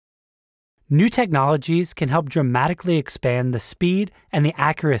New technologies can help dramatically expand the speed and the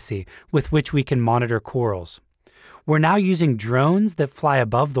accuracy with which we can monitor corals. We're now using drones that fly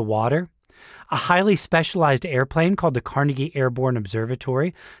above the water, a highly specialized airplane called the Carnegie Airborne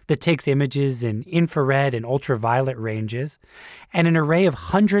Observatory that takes images in infrared and ultraviolet ranges, and an array of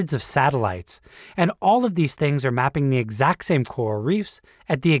hundreds of satellites. And all of these things are mapping the exact same coral reefs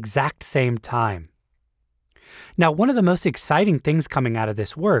at the exact same time. Now, one of the most exciting things coming out of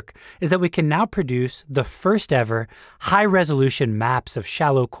this work is that we can now produce the first ever high-resolution maps of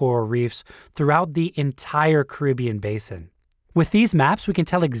shallow coral reefs throughout the entire Caribbean basin. With these maps, we can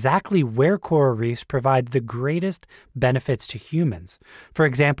tell exactly where coral reefs provide the greatest benefits to humans, for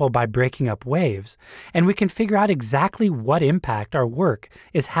example, by breaking up waves, and we can figure out exactly what impact our work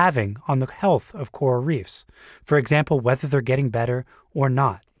is having on the health of coral reefs, for example, whether they're getting better or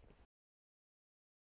not.